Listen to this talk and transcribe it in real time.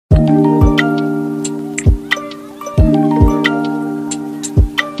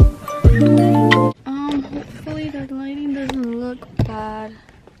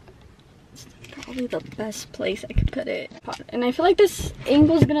the best place I could put it. And I feel like this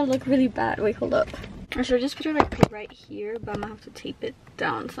angle is gonna look really bad. Wait, hold up. I should just put it like right here, but I'm gonna have to tape it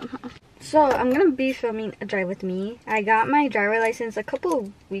down somehow. So I'm gonna be filming a drive with me. I got my driver license a couple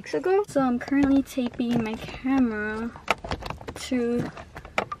of weeks ago. So I'm currently taping my camera to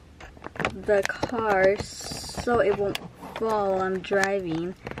the car so it won't fall while I'm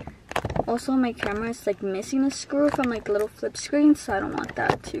driving. Also, my camera is like missing a screw from like the little flip screen, so I don't want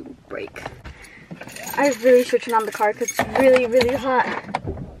that to break. I really should turn on the car because it's really, really hot.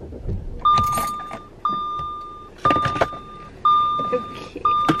 Okay.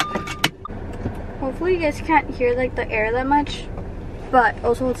 Hopefully you guys can't hear like the air that much, but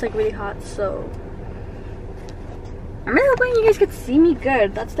also it's like really hot, so I'm really hoping you guys could see me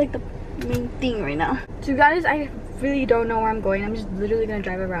good. That's like the main thing right now. So guys, I really don't know where I'm going. I'm just literally gonna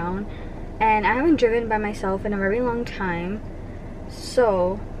drive around, and I haven't driven by myself in a very long time,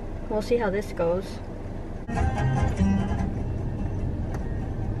 so we'll see how this goes.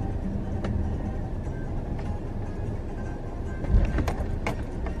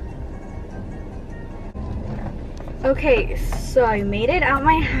 Okay, so I made it out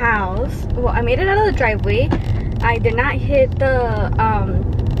my house. Well, I made it out of the driveway. I did not hit the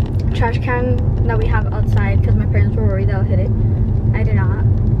trash can that we have outside because my parents were worried that I'll hit it. I did not.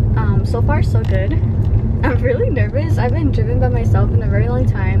 So far so good. I'm really nervous. I've been driven by myself in a very long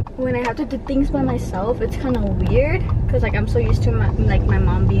time. When I have to do things by myself, it's kind of weird because like I'm so used to my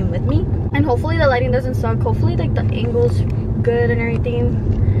mom being with me. And hopefully the lighting doesn't suck. Hopefully like the angle's good and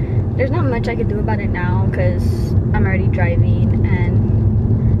everything. There's not much I can do about it now because I'm already driving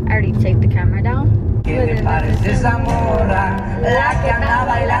and I already taped the camera down. Alright,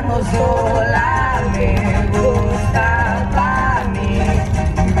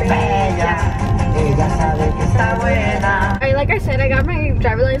 like I said, I got my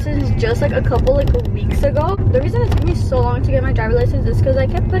driver license just like a couple weeks ago. The reason it took me so long to get my driver license is because I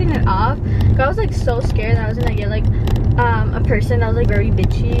kept putting it off. I was like so scared that I was gonna get like a person that was like very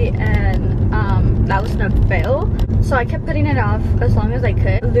bitchy and that was gonna fail. So I kept putting it off as long as I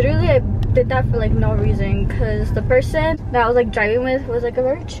could. Literally I did that for like no reason because the person that I was like driving with was like a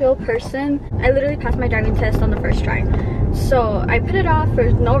very chill person. I literally passed my driving test on the first try. So I put it off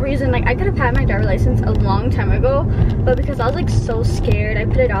for no reason. Like I could have had my driver license a long time ago, but because I was like so scared, I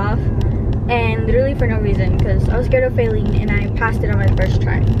put it off, and literally for no reason because I was scared of failing, and I passed it on my first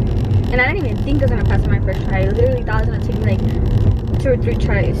try. And I didn't even think I was gonna pass on my first try. I literally thought it was gonna take me like 2 or 3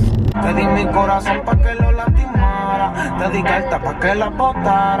 tries.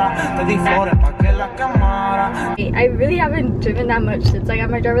 I really haven't driven that much since I got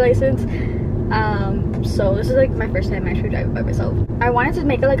my driver license. So this is like my first time actually driving by myself. I wanted to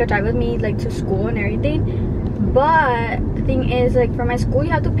make it like a drive with me like to school and everything, but the thing is like for my school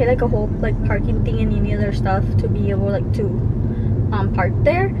you have to pay like a whole like parking thing and any other stuff to be able like to park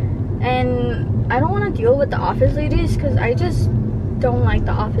there, and I don't want to deal with the office ladies because I just don't like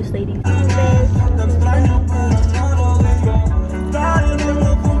the office ladies.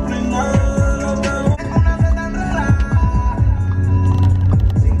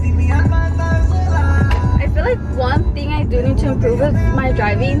 One thing I do need to improve with my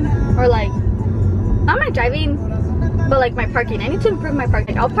driving, or like not my driving but like my parking. I need to improve my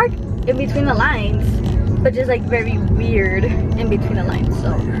parking. I'll park in between the lines, but just like very weird in between the lines,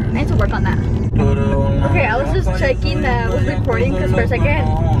 so I need to work on that. Okay, I was just checking that I was recording because for a second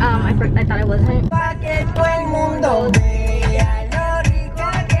I thought I wasn't.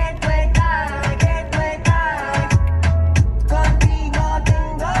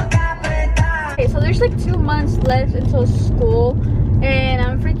 So there's like 2 months left until school, and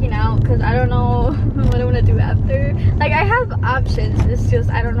I'm freaking out because I don't know what I want to do after. Like I have options, it's just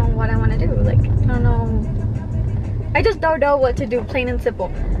I don't know what I want to do. Like I don't know, I just don't know what to do, plain and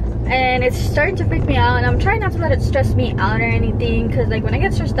simple. And it's starting to freak me out, and I'm trying not to let it stress me out or anything, because like when I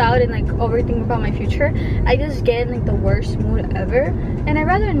get stressed out and like overthink about my future, I just get in like the worst mood ever, and I'd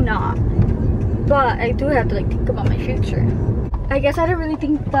rather not. But I do have to like think about my future. I guess I didn't really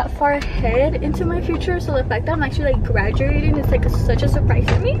think that far ahead into my future, so the fact that I'm actually like graduating is like such a surprise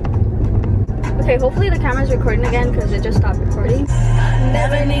to me. Okay, hopefully the camera's recording again because it just stopped recording.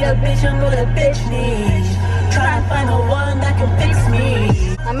 Never need a bitch, I'm what a bitch needs. Try to find the one that can fix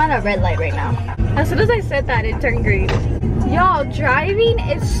me. I'm at a red light right now. As soon as I said that, it turned green. Y'all, driving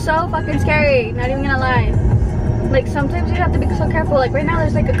is so fucking scary, not even gonna lie. like sometimes you have to be so careful. Like right now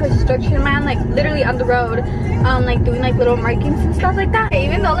there's like a construction man like literally on the road, like doing like little markings and stuff like that.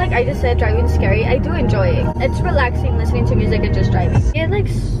 Even though like I just said driving's scary, I do enjoy it. It's relaxing listening to music and just driving. I get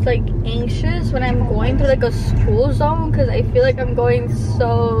like anxious when I'm going through like a school zone because I feel like I'm going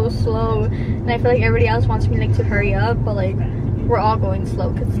so slow and I feel like everybody else wants me like to hurry up, but like we're all going slow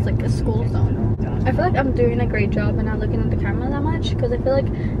because it's like a school zone. I feel like I'm doing a great job and not looking at the camera that much, because I feel like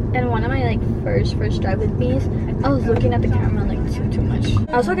in one of my like first drive with me's, I was looking at the camera like too much.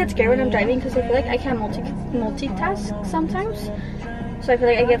 I also get scared when I'm driving because I feel like I can't multitask sometimes. So I feel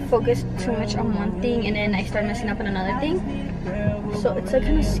like I get focused too much on one thing and then I start messing up on another thing. So it's like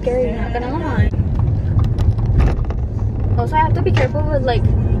kind of scary, not gonna lie. Also, I have to be careful with like,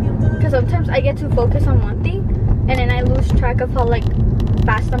 because sometimes I get too focused on one thing and then I lose track of how like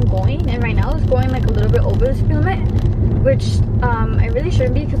fast I'm going, and right now it's going like a little bit over the speed limit, which I really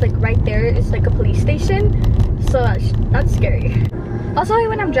shouldn't be, because like right there is like a police station, so that's scary. Also,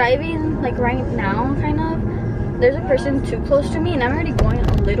 when I'm driving like right now, kind of there's a person too close to me and I'm already going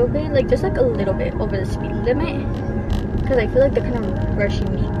a little bit, like just like a little bit over the speed limit, because I feel like they're kind of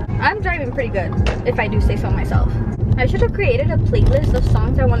rushing me. I'm driving pretty good, if I do say so myself. I should have created a playlist of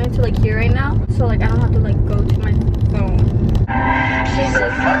songs I wanted to like hear right now, so like I don't have to like go to my phone. She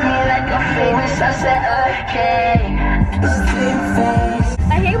said, fuck me like a famous, I said, okay.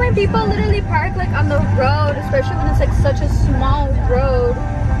 I hate when people literally park like on the road, especially when it's like such a small road.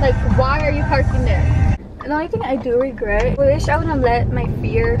 Like, why are you parking there? The only thing I do regret, I wish I would have let my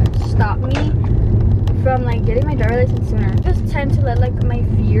fear stop me from like getting my driver's license sooner. I just tend to let like my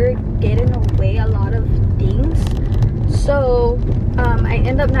fear get in the way a lot of things. So I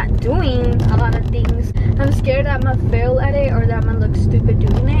end up not doing a lot of things. I'm scared that I'm gonna fail at it or that I'm gonna look stupid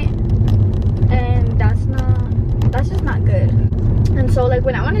doing it, and that's just not good. And so like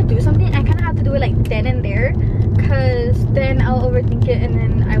when I want to do something, I kind of have to do it like then and there, because then I'll overthink it and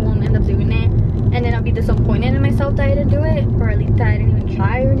then I won't end up doing it, and then I'll be disappointed in myself that I didn't do it, or at least that I didn't even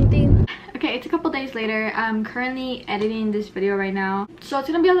try or anything. Okay, it's a couple days later. I'm currently editing this video right now, so it's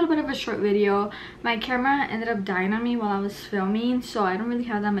gonna be a little bit of a short video. My camera ended up dying on me while I was filming, so I don't really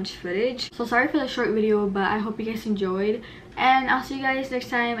have that much footage. So sorry for the short video, but I hope you guys enjoyed, and I'll see you guys next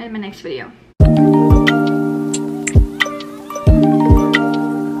time in my next video.